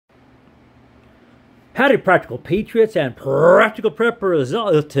Howdy, practical patriots and practical preppers.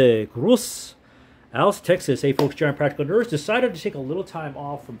 Alice, Texas. Hey, folks, Giant Practical Nerds decided to take a little time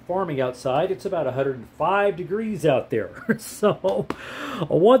off from farming outside. It's about 105 degrees out there. So, I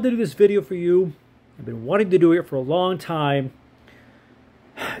wanted to do this video for you. I've been wanting to do it for a long time.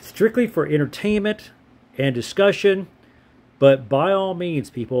 Strictly for entertainment and discussion. But by all means,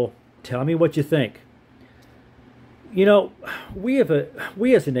 people, tell me what you think. You know, we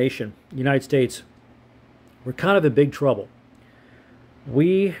as a nation, United States, we're kind of in big trouble.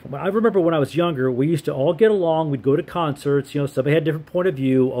 I remember when I was younger, we used to all get along. We'd go to concerts. You know, somebody had a different point of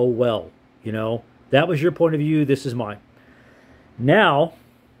view. Oh, well, you know, that was your point of view. This is mine. Now,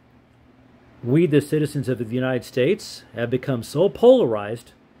 we, the citizens of the United States, have become so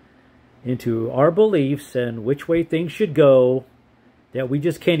polarized into our beliefs and which way things should go that we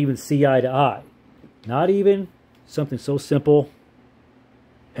just can't even see eye to eye. Not even something so simple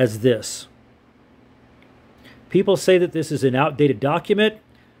as this. People say that this is an outdated document.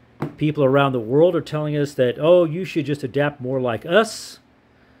 People around the world are telling us that, oh, you should just adapt more like us.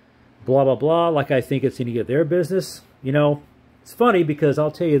 Blah, blah, blah, like I think it's any of their business. You know, it's funny because I'll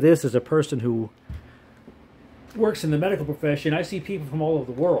tell you this as a person who works in the medical profession. I see people from all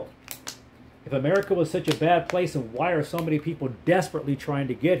over the world. If America was such a bad place, then why are so many people desperately trying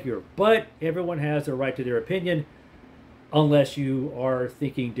to get here? But everyone has a right to their opinion unless you are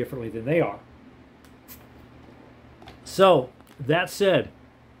thinking differently than they are. So, that said,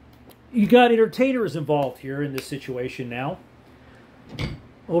 you got entertainers involved here in this situation now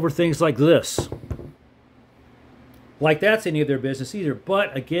over things like this. Like that's any of their business either.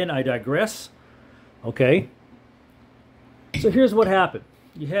 But, again, I digress. Okay. So, here's what happened.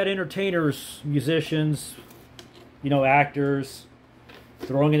 You had entertainers, musicians, you know, actors,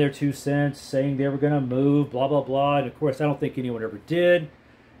 throwing in their 2 cents, saying they were going to move, blah, blah, blah. And, of course, I don't think anyone ever did.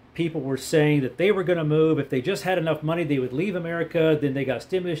 People were saying that they were going to move. If they just had enough money, they would leave America. Then they got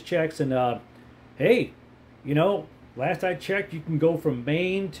stimulus checks. And, hey, you know, last I checked, you can go from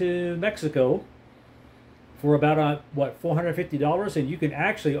Maine to Mexico for about, what, $450. And you can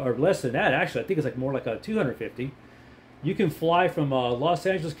actually, or less than that, actually, I think it's like more like $250. You can fly from Los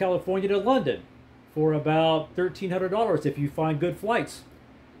Angeles, California to London for about $1,300 if you find good flights.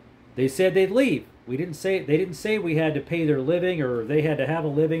 They said they'd leave. They didn't say we had to pay their living or they had to have a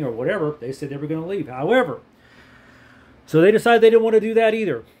living or whatever. They said they were going to leave. However, so they decided they didn't want to do that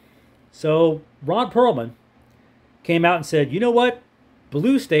either. So Ron Perlman came out and said, you know what?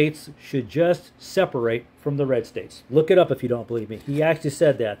 Blue states should just separate from the red states. Look it up if you don't believe me. He actually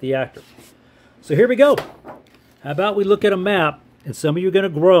said that, the actor. So here we go. How about we look at a map, and some of you are going to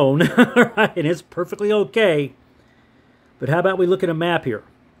groan, right? And it's perfectly okay. But how about we look at a map here?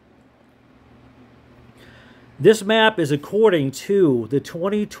 This map is according to the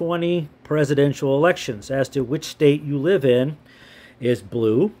 2020 presidential elections as to which state you live in is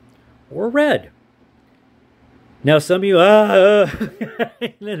blue or red. Now some of you,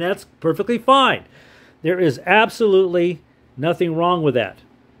 and that's perfectly fine. There is absolutely nothing wrong with that.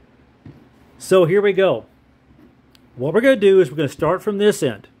 So here we go. What we're going to do is we're going to start from this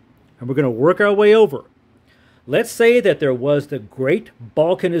end and we're going to work our way over. Let's say that there was the Great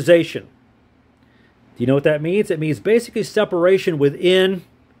Balkanization. Do you know what that means? It means basically separation within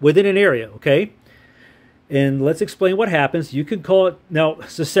an area, okay? And let's explain what happens. You can call it, now,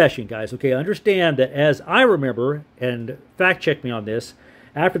 secession, guys, okay? Understand that as I remember, and fact check me on this,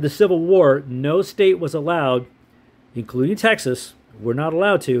 after the Civil War, no state was allowed, including Texas, we're not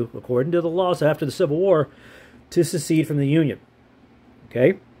allowed to, according to the laws after the Civil War, to secede from the Union,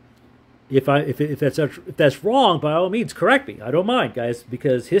 okay? If that's wrong, by all means, correct me. I don't mind, guys,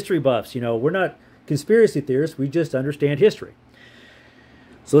 because history buffs, you know, we're not conspiracy theorists, we just understand history.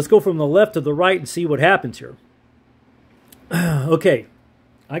 So let's go from the left to the right and see what happens here. Okay,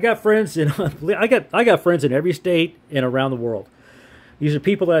 I got friends in I got friends in every state and around the world. These are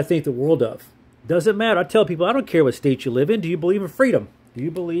people that I think the world of. Doesn't matter. I tell people, I don't care what state you live in. Do you believe in freedom? Do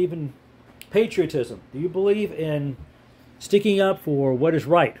you believe in patriotism? Do you believe in sticking up for what is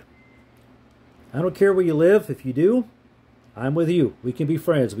right? I don't care where you live. If you do, I'm with you. We can be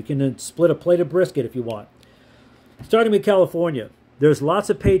friends. We can split a plate of brisket if you want. Starting with California, there's lots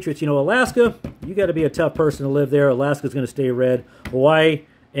of patriots. You know, Alaska, you got to be a tough person to live there. Alaska's going to stay red. Hawaii's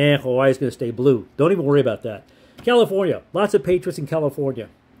going to stay blue. Don't even worry about that. California, lots of patriots in California.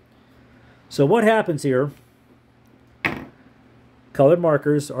 So what happens here, colored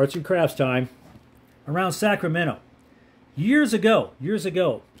markers, arts and crafts time, around Sacramento. Years ago,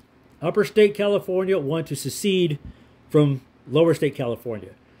 upper state California wanted to secede from lower state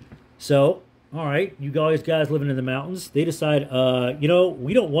California. So, all right, you guys living in the mountains, they decide, you know,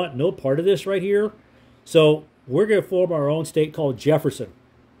 we don't want no part of this right here. So we're going to form our own state called Jefferson.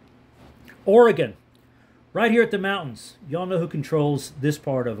 Oregon, right here at the mountains. Y'all know who controls this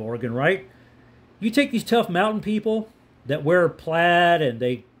part of Oregon, right? You take these tough mountain people that wear plaid and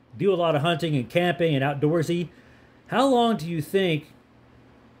they do a lot of hunting and camping and outdoorsy. How long do you think,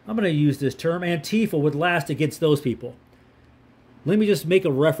 I'm going to use this term, Antifa would last against those people? Let me just make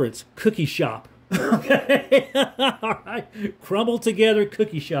a reference. Cookie shop. Okay? All right. Crumble together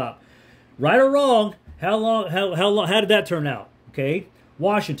cookie shop. Right or wrong, how did that turn out? Okay?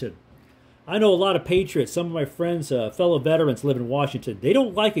 Washington. I know a lot of patriots, some of my friends, fellow veterans live in Washington. They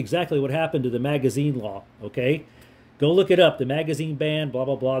don't like exactly what happened to the magazine law, okay? Go look it up. The magazine ban, blah,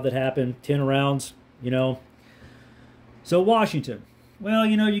 blah, blah, that happened. 10 rounds, you know. So Washington. Well,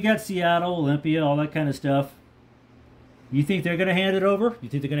 you know, you got Seattle, Olympia, all that kind of stuff. You think they're going to hand it over? You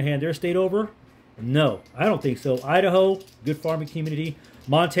think they're going to hand their state over? No, I don't think so. Idaho, good farming community.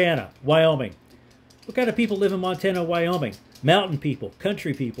 Montana, Wyoming. What kind of people live in Montana, Wyoming? Mountain people,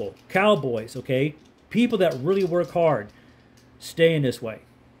 country people, cowboys, okay? People that really work hard. Stay in this way.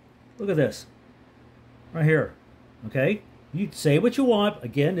 Look at this. Right here. Okay? You say what you want.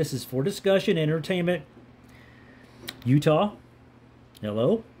 Again, this is for discussion, entertainment. Utah.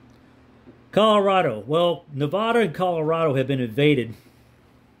 Hello. Colorado. Well, Nevada and Colorado have been invaded.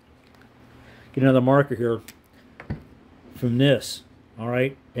 Get another marker here. From this. All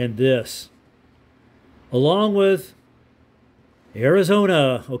right? And this. Along with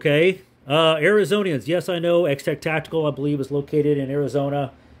Arizona, okay? Arizonians, yes, I know. X-Tech Tactical, I believe, is located in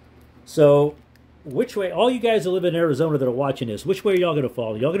Arizona. So, which way, all you guys that live in Arizona that are watching this, which way are y'all going to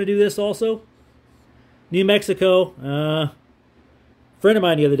follow? Y'all going to do this also? New Mexico, friend of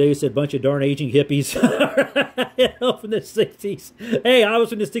mine the other day said, bunch of darn aging hippies. You know, from the 60s. Hey, I was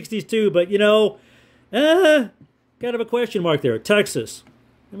from the 60s too, but, you know, kind of a question mark there. Texas.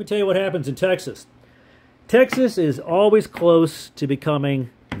 Let me tell you what happens in Texas. Texas is always close to becoming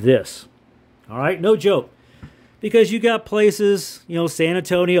this. All right? No joke. Because you got places, you know, San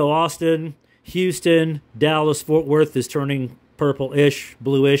Antonio, Austin, Houston, Dallas, Fort Worth is turning purple-ish,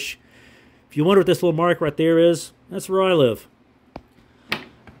 bluish. If you wonder what this little mark right there is, that's where I live.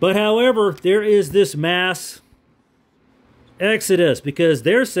 But however, there is this mass exodus because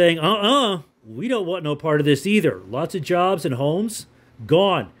they're saying, we don't want no part of this either. Lots of jobs and homes,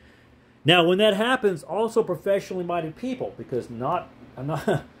 gone. Now, when that happens, also professionally minded people, because not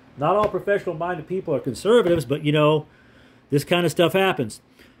all professional minded people are conservatives, but you know, this kind of stuff happens.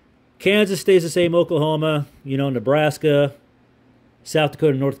 Kansas stays the same, Oklahoma, you know, Nebraska, South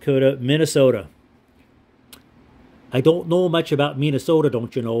Dakota, North Dakota, Minnesota. I don't know much about Minnesota,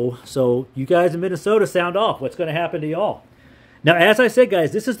 don't you know? So you guys in Minnesota sound off. What's going to happen to y'all? Now, as I said,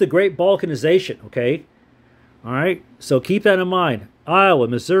 guys, this is the great Balkanization, okay? All right? So keep that in mind. Iowa,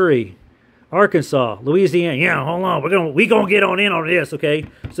 Missouri, Arkansas, Louisiana. Yeah, hold on. We're gonna get on in on this, okay?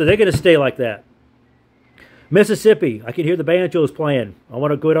 So they're going to stay like that. Mississippi, I can hear the banjos playing. I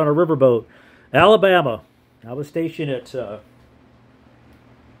want to go out on a riverboat. Alabama, I was stationed at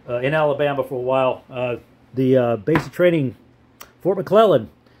in Alabama for a while. The basic training, Fort McClellan,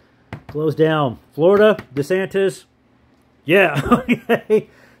 closed down. Florida, DeSantis, yeah, okay.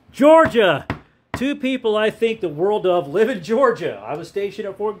 Georgia, two people I think the world of live in Georgia. I was stationed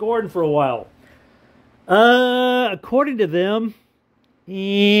at Fort Gordon for a while. According to them,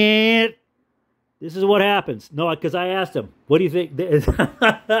 this is what happens. No, because I asked them, what do you think?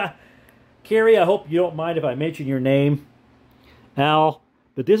 Carrie, I hope you don't mind if I mention your name, Al.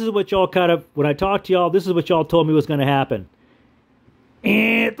 But this is what y'all kind of, when I talked to y'all, this is what y'all told me was going to happen.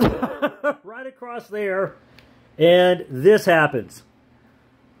 And right across there, and this happens.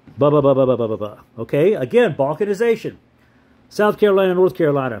 Okay, again, Balkanization. South Carolina, North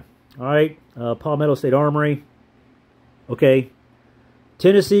Carolina. All right, Palmetto State Armory. Okay.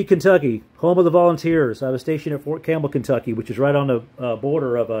 Tennessee, Kentucky, home of the Volunteers. I was stationed at Fort Campbell, Kentucky, which is right on the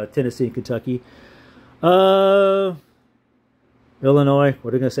border of Tennessee and Kentucky. Illinois,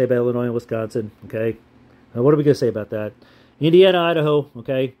 what are we going to say about Illinois and Wisconsin? Okay. What are we going to say about that? Indiana, Idaho,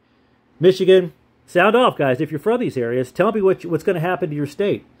 okay. Michigan, sound off, guys. If you're from these areas, tell me what's going to happen to your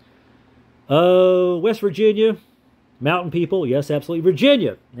state. West Virginia, mountain people, yes, absolutely.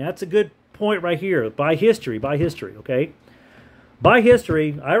 Virginia, that's a good point right here. By history, okay. By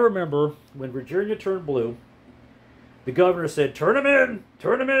history, I remember when Virginia turned blue, the governor said, turn them in,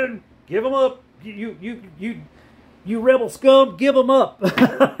 give them up. You rebel scum, give them up.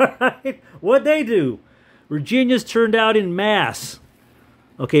 Right? What'd they do? Virginians turned out in mass.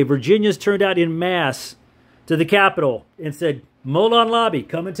 Okay, Virginians turned out in mass to the Capitol and said, Molon Lobby,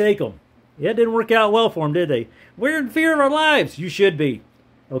 come and take them. It didn't work out well for them, did they? We're in fear of our lives. You should be.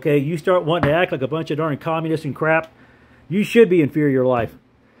 okay, you start wanting to act like a bunch of darn communists and crap, you should be in fear of your life.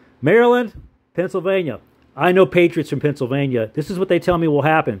 Maryland, Pennsylvania. I know patriots from Pennsylvania. This is what they tell me will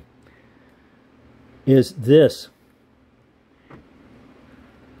happen. Is this.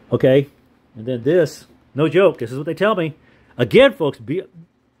 Okay? And then this. No joke. This is what they tell me. Again, folks,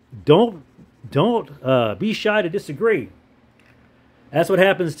 don't be shy to disagree. That's what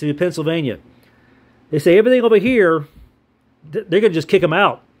happens to Pennsylvania. They say everything over here, they're going to just kick them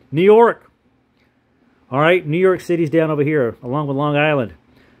out. New York. All right? New York City's down over here, along with Long Island.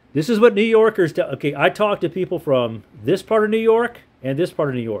 This is what New Yorkers do. Okay, I talk to people from this part of New York and this part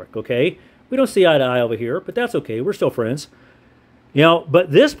of New York, okay? We don't see eye to eye over here, but that's okay. We're still friends. You know,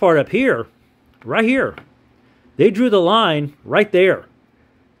 but this part up here, right here, they drew the line right there.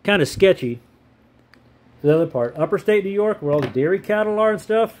 Kind of sketchy. The other part, upper state New York, where all the dairy cattle are and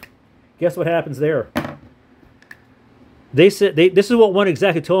stuff, guess what happens there? They said, this is what one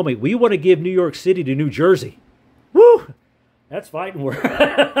exactly told me. We want to give New York City to New Jersey. Woo! That's fighting work.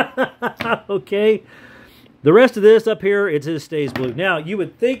 Okay. The rest of this up here, it just stays blue. Now, you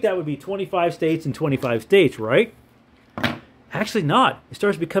would think that would be 25 states and 25 states, right? Actually not. It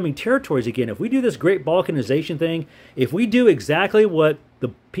starts becoming territories again. If we do this great Balkanization thing, if we do exactly what the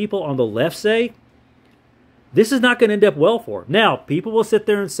people on the left say, this is not going to end up well for them. Now, people will sit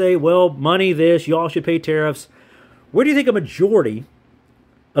there and say, well, money, this, y'all should pay tariffs. Where do you think a majority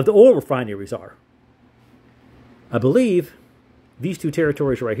of the oil refineries are? I believe these two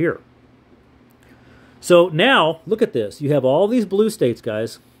territories right here. So now, look at this. You have all these blue states,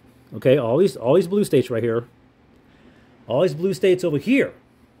 guys. Okay, all these blue states right here. All these blue states over here.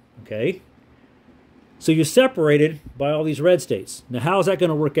 Okay? So you're separated by all these red states. Now, how is that going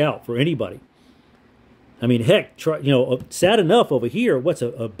to work out for anybody? I mean, heck, sad enough over here, what's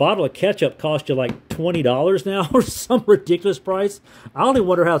a bottle of ketchup cost you like $20 now or some ridiculous price? I only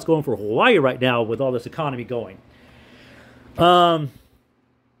wonder how it's going for Hawaii right now with all this economy going.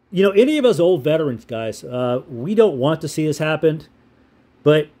 You know, any of us old veterans, guys, we don't want to see this happen,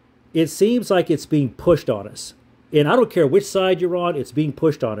 but it seems like it's being pushed on us. And I don't care which side you're on, it's being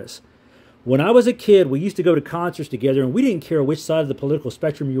pushed on us. When I was a kid, we used to go to concerts together, and we didn't care which side of the political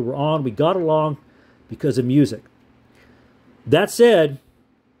spectrum you were on. We got along because of music. That said,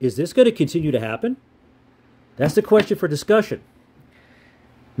 is this going to continue to happen? That's the question for discussion.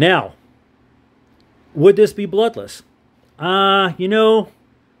 Now, would this be bloodless? You know,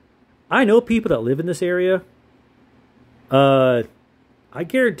 I know people that live in this area. I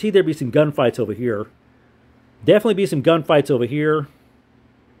guarantee there'd be some gunfights over here. Definitely be some gunfights over here.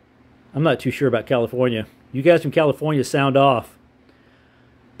 I'm not too sure about California. You guys from California sound off.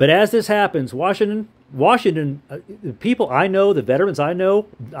 But as this happens, Washington, the people I know, the veterans I know,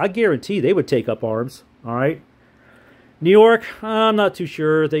 I guarantee they would take up arms. All right. New York, I'm not too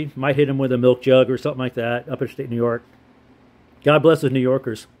sure. They might hit them with a milk jug or something like that. Upstate New York. God bless those New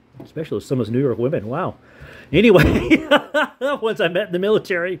Yorkers, especially some of those New York women. Wow. Anyway, ones I met in the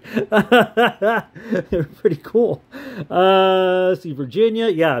military, they're pretty cool. Let's see, Virginia.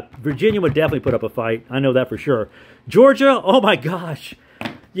 Yeah, Virginia would definitely put up a fight. I know that for sure. Georgia, oh my gosh.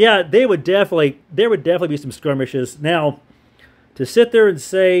 Yeah, there would definitely be some skirmishes. Now, to sit there and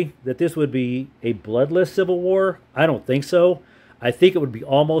say that this would be a bloodless civil war, I don't think so. I think it would be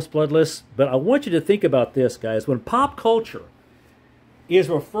almost bloodless. But I want you to think about this, guys. When pop culture is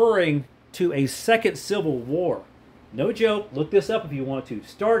referring to a second civil war, no joke, look this up if you want to.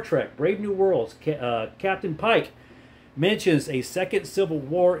 Star Trek, Brave New Worlds, Captain Pike mentions a second civil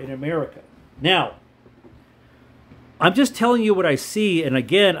war in America. Now, I'm just telling you what I see, and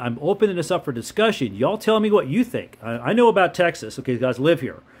again, I'm opening this up for discussion. Y'all tell me what you think. I know about Texas. Okay, guys live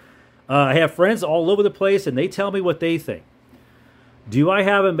here. I have friends all over the place, and they tell me what they think. Do I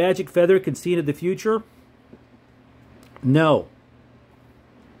have a magic feather can see into the future? No.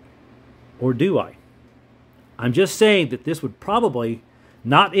 Or do I? I'm just saying that this would probably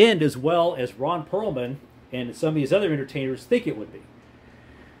not end as well as Ron Perlman and some of these other entertainers think it would be.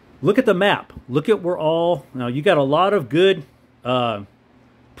 Look at the map. Look at where all... Now, you got a lot of good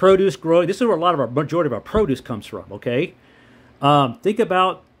produce growing. This is where a lot of our majority of our produce comes from, okay? Think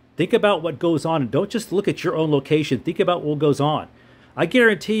about what goes on, and don't just look at your own location. Think about what goes on. I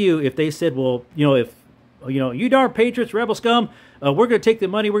guarantee you, if they said, well, you darn patriots, rebel scum, we're going to take the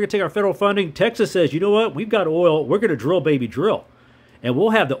money, we're going to take our federal funding. Texas says, you know what, we've got oil, we're going to drill, baby, drill. And we'll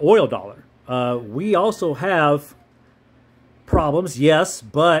have the oil dollar. We also have problems, yes,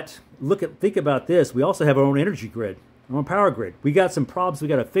 but think about this. We also have our own energy grid, our own power grid. We got some problems we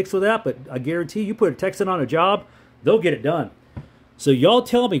got to fix with that, but I guarantee you put a Texan on a job, they'll get it done. So y'all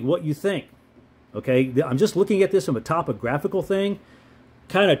tell me what you think. Okay, I'm just looking at this from a topographical thing.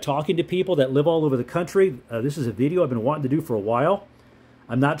 kind of talking to people that live all over the country. This is a video I've been wanting to do for a while.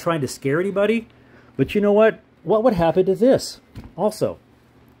 I'm not trying to scare anybody, but you know what? What would happen to this also?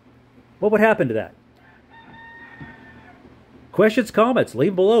 What would happen to that? Questions, comments,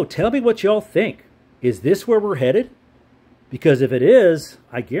 leave below. Tell me what y'all think. Is this where we're headed? Because if it is,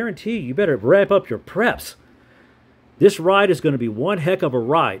 I guarantee you better ramp up your preps. This ride is going to be one heck of a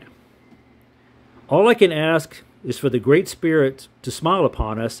ride. All I can ask is for the Great Spirit to smile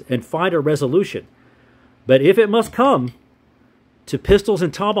upon us and find a resolution. But if it must come to pistols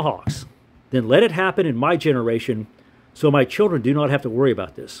and tomahawks, then let it happen in my generation so my children do not have to worry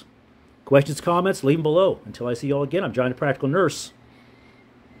about this. Questions, comments, leave them below. Until I see y'all again, I'm John the Practical Nurse,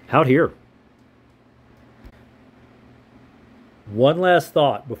 out here. One last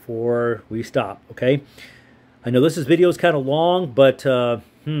thought before we stop, okay? I know this video is kind of long, but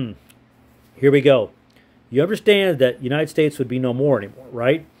here we go. You understand that the United States would be no more anymore,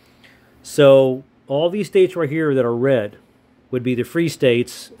 right? So all these states right here that are red would be the free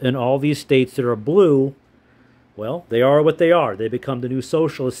states, and all these states that are blue, well, they are what they are. They become the new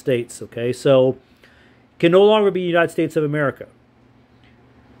socialist states, okay? So can no longer be United States of America.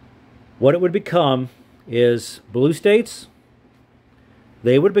 What it would become is blue states.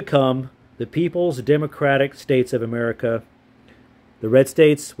 They would become the People's Democratic States of America. The red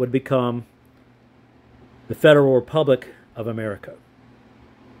states would become the Federal Republic of America.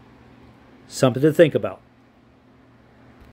 Something to think about.